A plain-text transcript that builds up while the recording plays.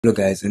Hello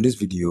guys, in this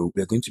video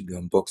we are going to be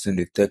unboxing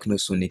the Tecno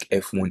Sonic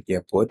F1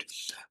 AirPod,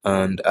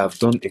 and I've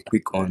done a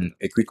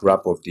quick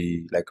wrap of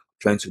the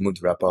trying to remove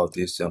the wrapper of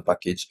this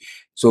package.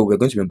 So we're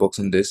going to be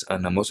unboxing this,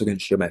 and I'm also going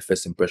to share my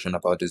first impression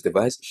about this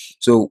device.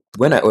 So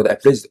when I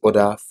placed the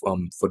order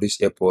for this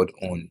AirPod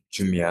on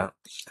Jumia,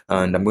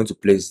 and I'm going to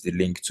place the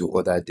link to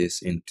order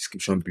this in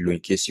description below in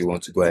case you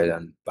want to go ahead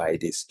and buy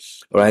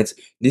this. All right,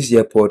 this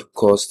AirPod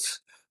costs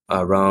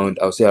around,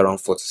 I'll say around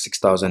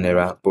 46,000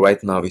 naira, but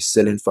right now it's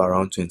selling for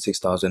around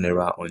 26,000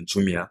 naira on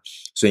Jumia.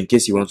 So in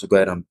case you want to go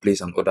ahead and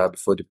place an order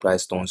before the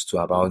price turns to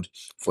about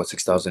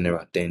 46,000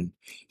 naira, then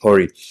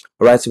hurry.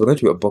 All right, so we're going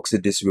to be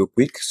unboxing this real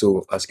quick.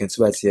 So as you can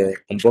see right here,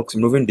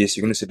 removing this,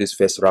 you're going to see this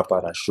first wrapper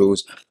that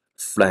shows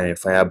Flying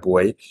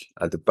Fireboy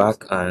at the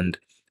back. And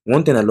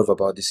one thing I love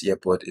about this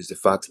AirPod is the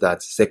fact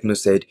that Tecno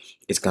said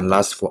it can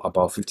last for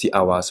about 50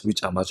 hours,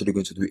 which I'm actually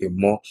going to do a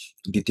more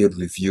detailed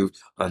review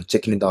and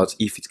checking it out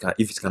if it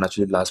can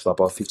actually last for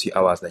about 50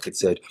 hours like it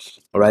said.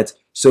 All right,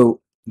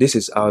 so this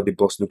is how the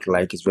box look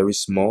like. It's very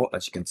small,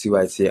 as you can see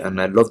right here, and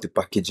I love the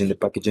packaging. The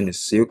packaging is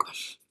silk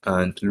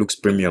and looks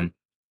premium.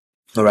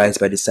 All right,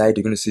 by the side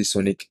you're going to see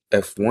Sonic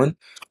F1.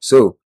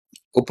 So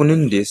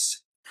opening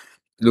this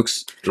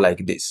looks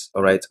like this.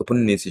 All right,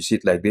 opening it, you see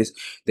it like this,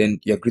 then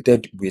you're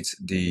greeted with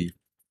the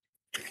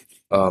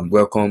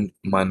welcome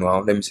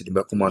manual. Let me see the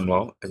welcome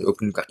manual. If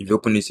you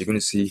open this, you're going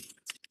to see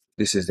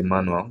this is the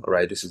manual. All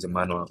right, this is the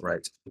manual,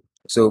 right?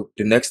 So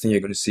the next thing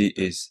you're going to see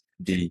is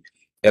the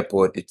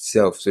AirPod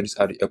itself. So this is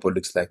how the AirPod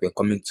looks like. We're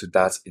coming to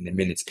that in a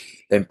minute.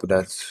 Let me put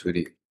that to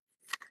the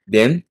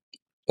then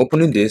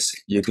opening this,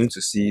 you're going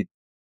to see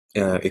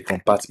a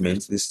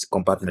compartment. This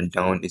compartment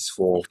down is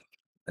for,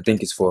 I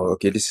think it's for,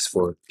 okay, this is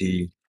for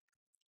the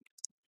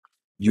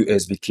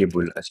USB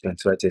cable. As you can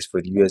see right here, it's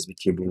for the USB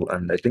cable,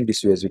 and I think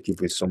this USB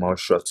cable is somehow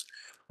short.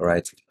 All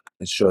right,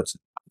 it's short.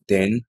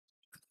 Then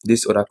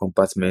this other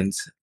compartment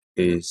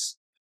is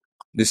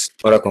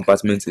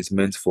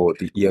meant for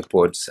the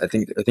earpods. I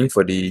think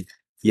for the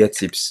ear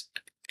tips.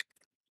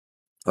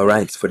 All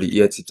right, for the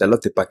ear tips, I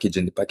love the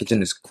packaging. The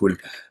packaging is cool,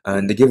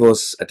 and I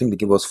think they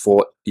gave us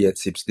 4 ear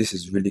tips. This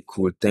is really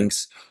cool.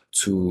 Thanks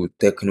to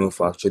Tecno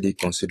for actually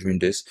considering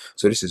this.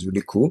 So this is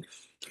really cool.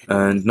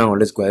 And now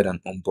let's go ahead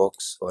and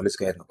unbox, or let's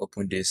go ahead and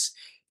open this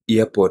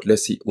earpod.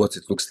 Let's see what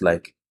it looks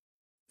like.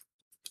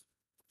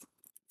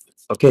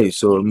 Okay,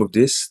 so remove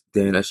this.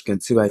 Then as you can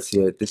see right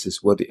here, this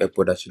is what the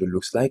AirPod actually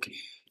looks like.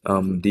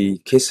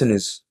 The casing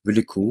is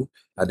really cool.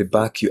 At the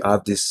back, you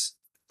have this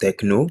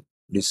Tecno,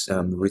 this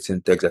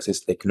written text that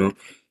says Tecno.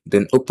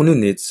 Then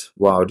opening it,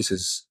 wow, this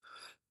is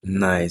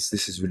nice.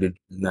 This is really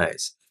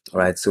nice.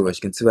 All right, so as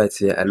you can see right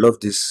here, I love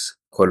this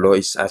color.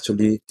 It's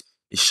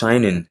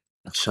shining.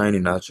 It's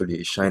shining actually.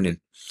 It's shining.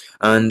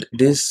 And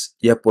this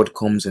AirPod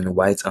comes in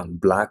white and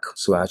black.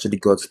 So I actually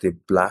got the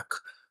black.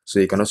 So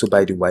you can also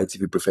buy the white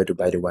if you prefer to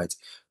buy the white.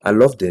 I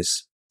love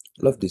this.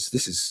 Love this.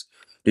 This is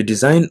the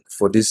design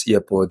for this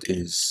AirPod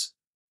is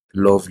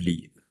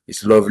lovely.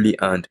 It's lovely,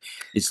 and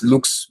it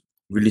looks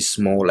really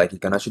small. Like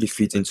it can actually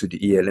fit into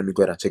the ear. Let me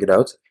go ahead and check it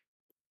out.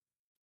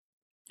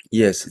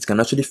 Yes, it can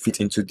actually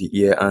fit into the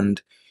ear,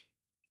 and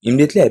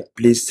immediately I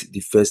placed the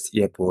first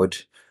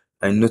AirPod,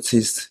 I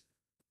noticed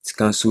it's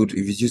cancelled.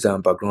 It reduced our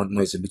background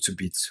noise a little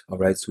bit. All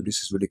right, so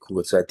this is really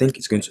cool. So I think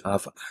it's going to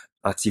have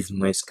active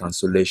noise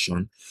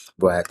cancellation,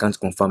 but I can't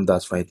confirm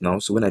that right now.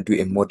 So when I do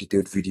a more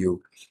detailed video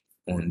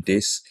on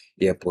this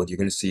AirPod, you're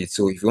going to see it.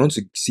 So if you want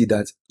to see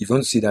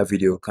that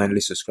video, kindly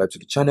subscribe to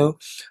the channel,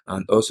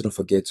 and also don't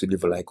forget to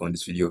leave a like on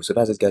this video. So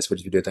that's it guys for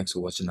this video. Thanks for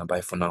watching, and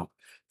bye for now.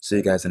 See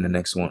you guys in the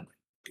next one.